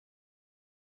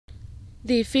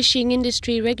The fishing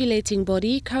industry regulating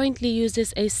body currently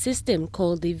uses a system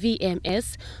called the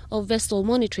VMS, or Vessel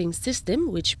Monitoring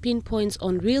System, which pinpoints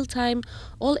on real-time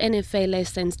all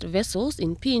NFA-licensed vessels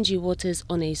in PNG waters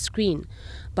on a screen.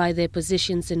 By their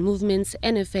positions and movements,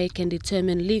 NFA can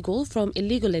determine legal from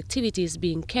illegal activities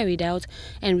being carried out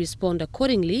and respond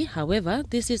accordingly. However,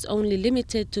 this is only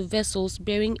limited to vessels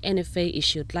bearing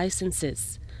NFA-issued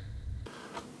licenses.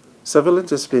 Surveillance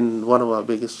has been one of our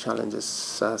biggest challenges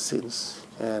since,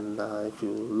 and if you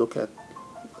look at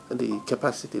the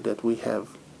capacity that we have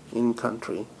in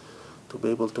country to be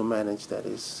able to manage that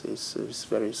is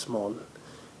very small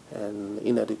and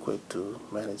inadequate to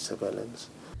manage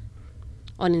surveillance.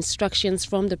 On instructions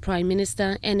from the Prime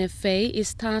Minister, NFA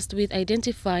is tasked with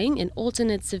identifying an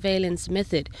alternate surveillance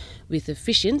method with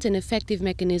efficient and effective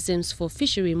mechanisms for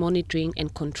fishery monitoring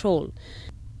and control.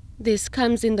 This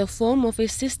comes in the form of a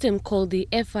system called the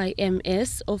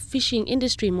FIMS, or Fishing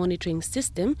Industry Monitoring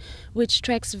System, which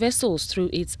tracks vessels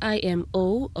through its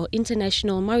IMO, or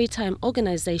International Maritime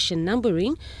Organization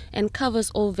numbering, and covers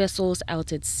all vessels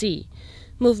out at sea.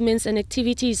 Movements and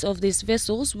activities of these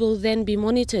vessels will then be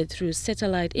monitored through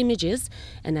satellite images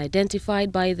and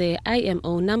identified by their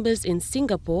IMO numbers in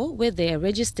Singapore, where they are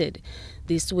registered.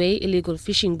 This way, illegal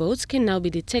fishing boats can now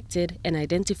be detected and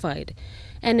identified.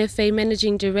 NFA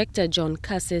Managing Director John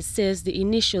Kasses says the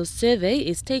initial survey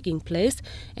is taking place,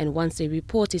 and once a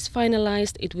report is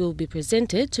finalized, it will be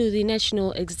presented to the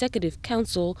National Executive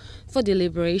Council for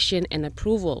deliberation and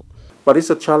approval. But it's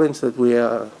a challenge that we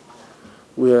are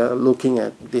looking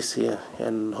at this year,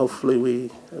 and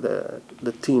hopefully the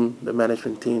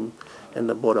management team and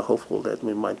the board are hopeful that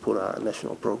we might put our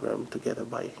national program together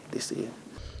by this year.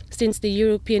 Since the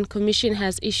European Commission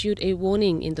has issued a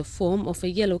warning in the form of a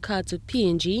yellow card to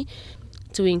PNG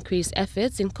to increase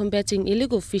efforts in combating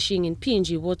illegal fishing in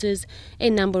PNG waters, a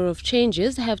number of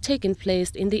changes have taken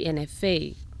place in the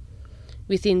NFA.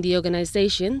 Within the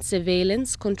organization,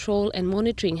 surveillance, control and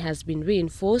monitoring has been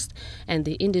reinforced, and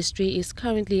the industry is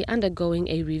currently undergoing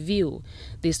a review.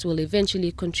 This will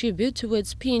eventually contribute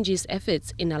towards PNG's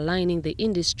efforts in aligning the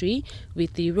industry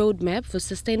with the Roadmap for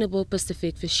Sustainable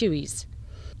Pacific Fisheries.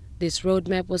 This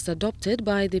roadmap was adopted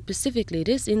by the Pacific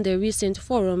leaders in their recent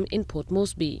forum in Port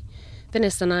Moresby.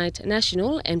 Vanessa Knight,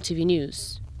 National EMTV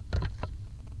News.